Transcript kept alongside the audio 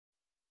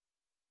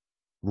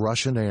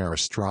Russian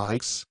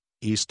airstrikes,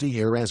 East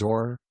Deir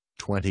ez-Zor,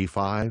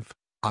 25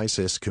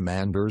 ISIS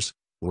commanders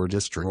were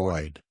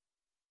destroyed.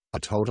 A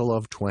total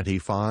of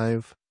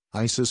 25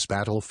 ISIS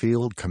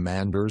battlefield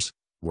commanders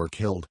were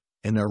killed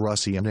in a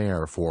Russian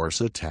Air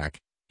Force attack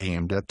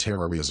aimed at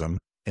terrorism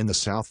in the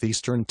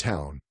southeastern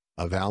town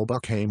of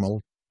al-Bukamal,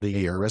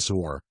 Deir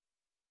ez-Zor.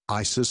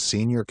 ISIS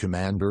senior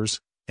commanders,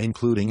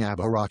 including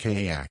Abu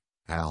Raqqa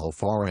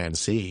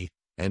al-Faransi,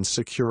 and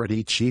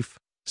security chief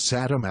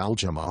Saddam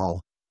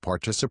al-Jamal,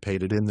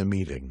 participated in the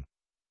meeting.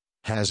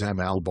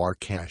 Hazem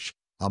al-Barkash,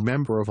 a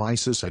member of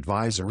ISIS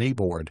advisory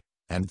board,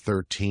 and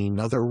 13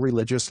 other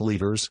religious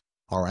leaders,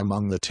 are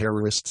among the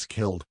terrorists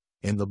killed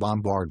in the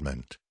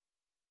bombardment.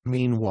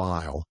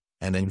 Meanwhile,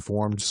 an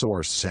informed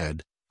source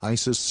said,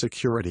 ISIS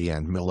security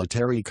and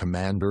military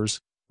commanders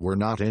were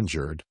not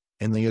injured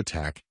in the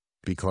attack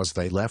because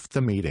they left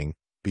the meeting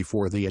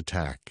before the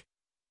attack.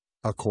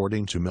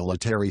 According to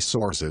military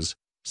sources,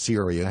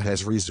 Syria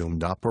has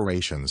resumed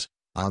operations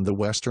on the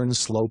western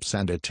slopes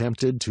and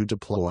attempted to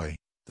deploy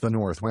the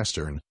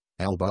northwestern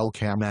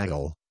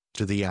al-Bukamal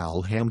to the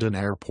Al-Hamdan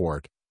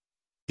airport.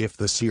 If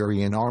the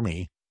Syrian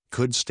army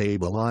could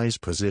stabilize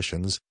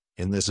positions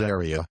in this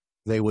area,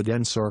 they would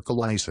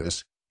encircle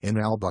ISIS in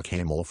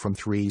al-Bukamal from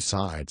 3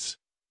 sides.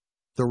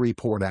 The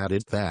report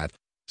added that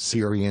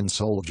Syrian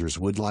soldiers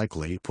would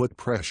likely put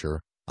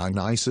pressure on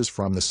ISIS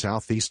from the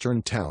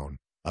southeastern town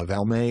of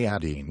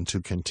al-Mayadin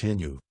to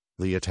continue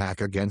the attack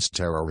against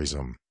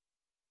terrorism.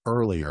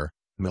 Earlier,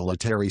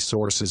 military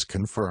sources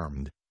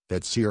confirmed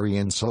that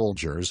Syrian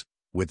soldiers,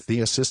 with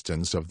the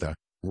assistance of the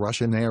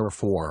Russian Air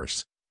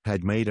Force,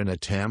 had made an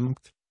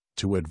attempt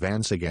to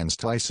advance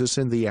against ISIS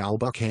in the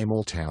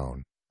al-Bukamal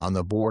town on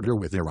the border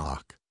with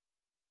Iraq.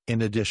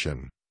 In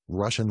addition,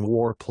 Russian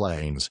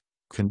warplanes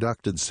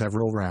conducted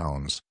several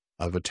rounds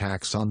of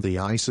attacks on the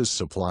ISIS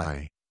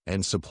supply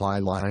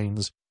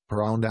lines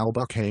around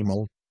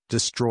al-Bukamal,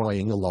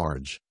 destroying a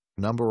large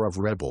number of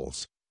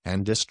rebels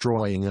and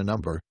destroying a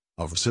number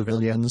of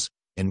civilians,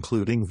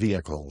 including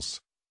vehicles.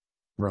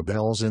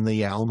 Rebels in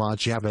the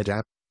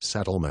al-Mujahideen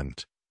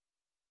settlement.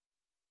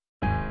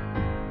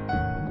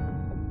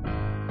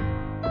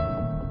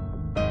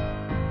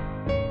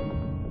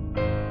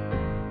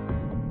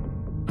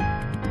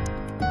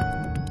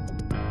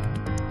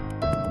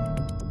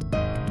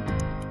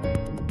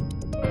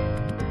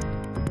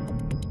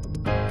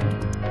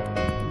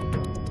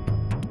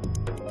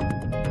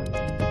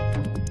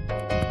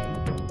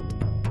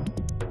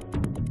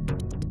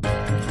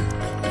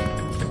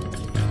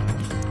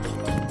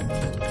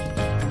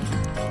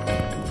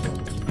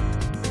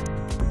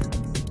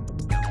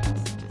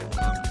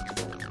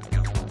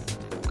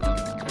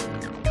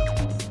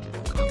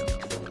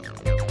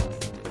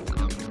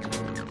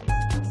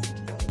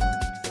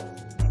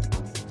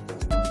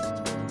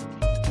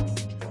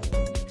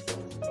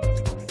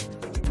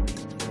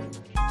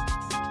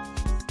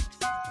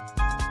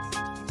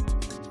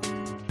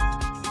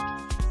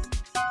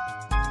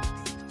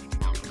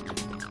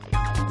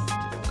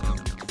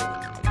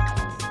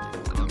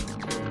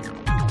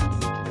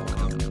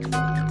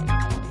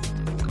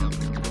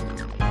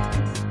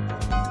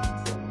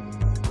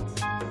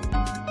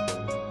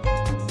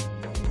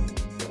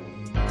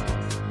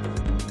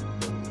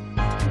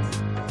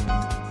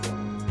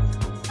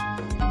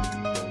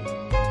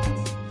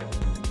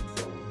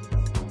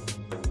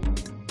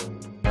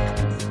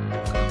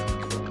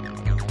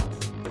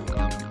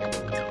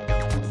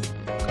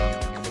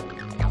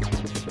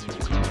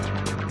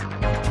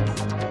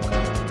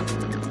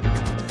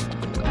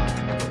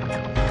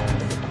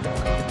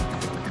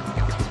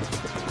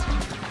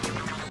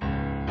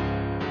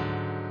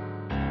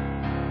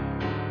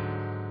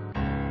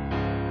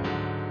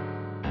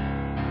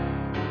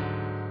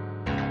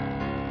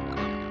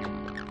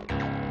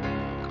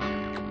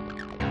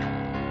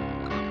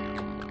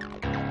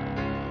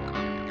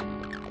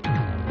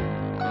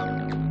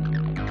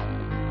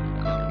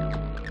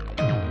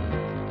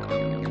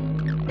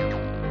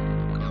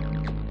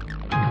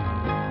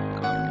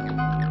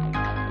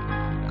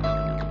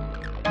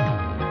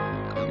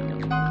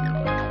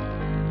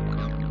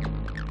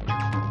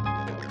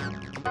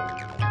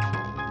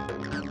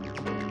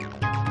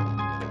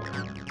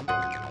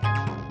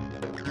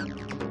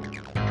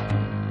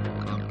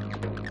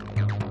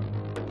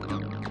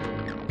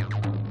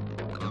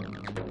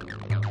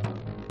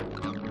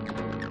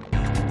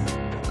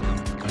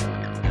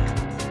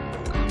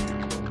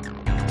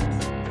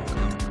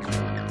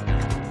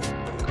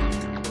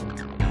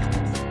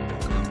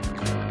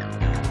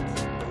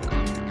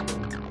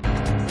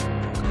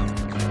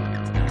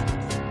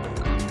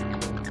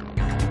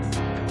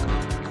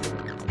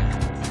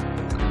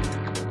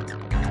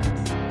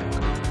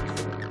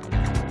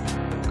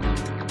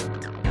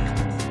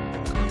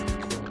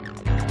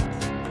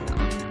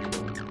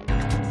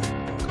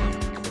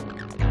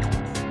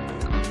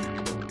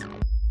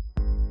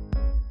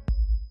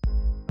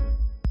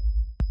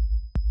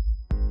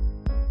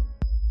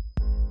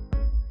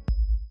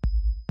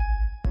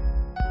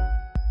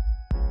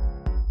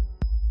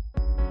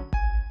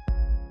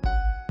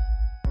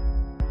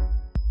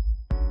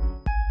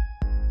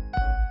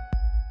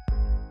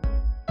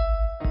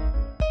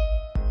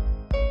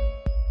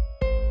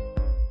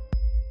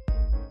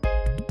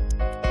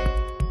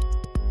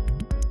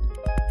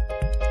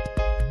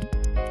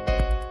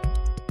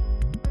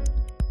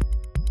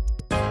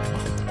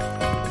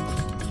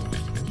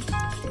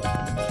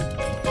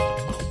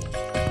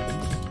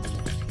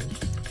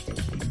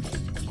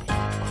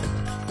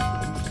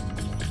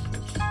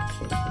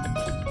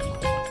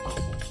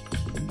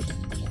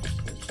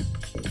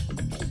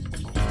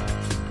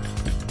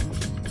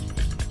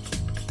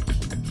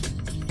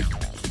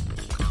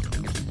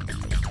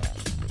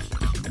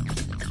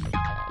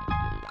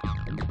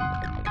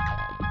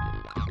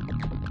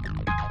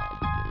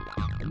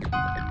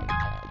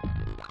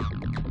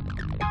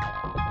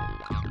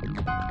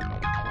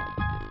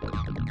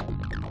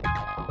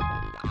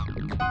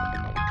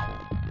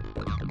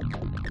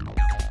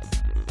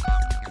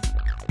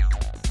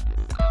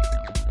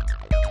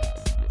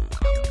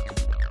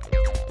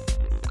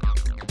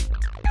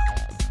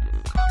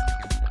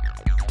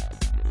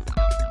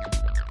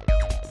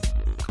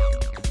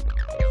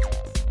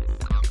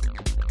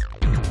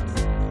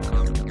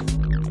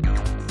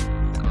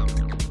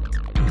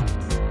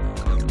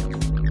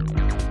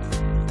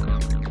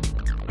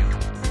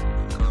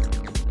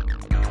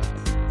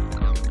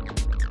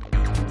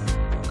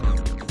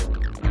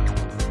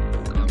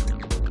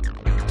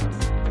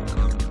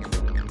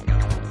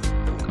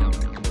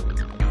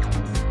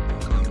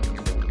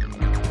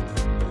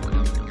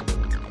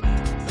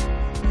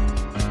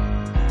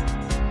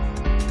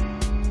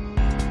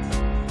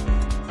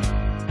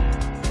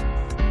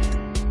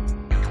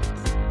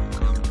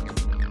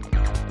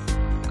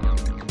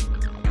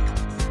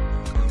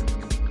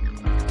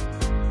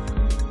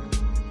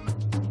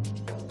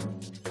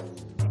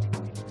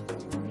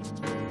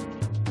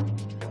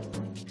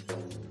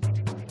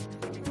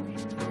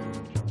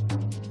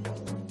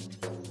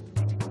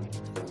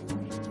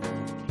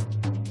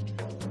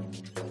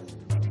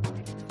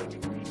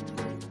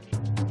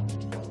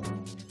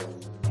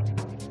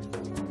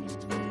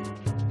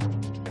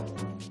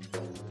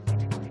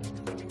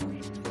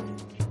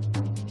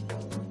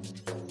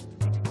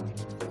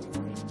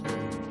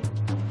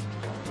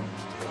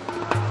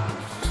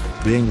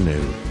 being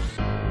new.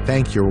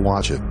 Thank you for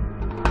watching.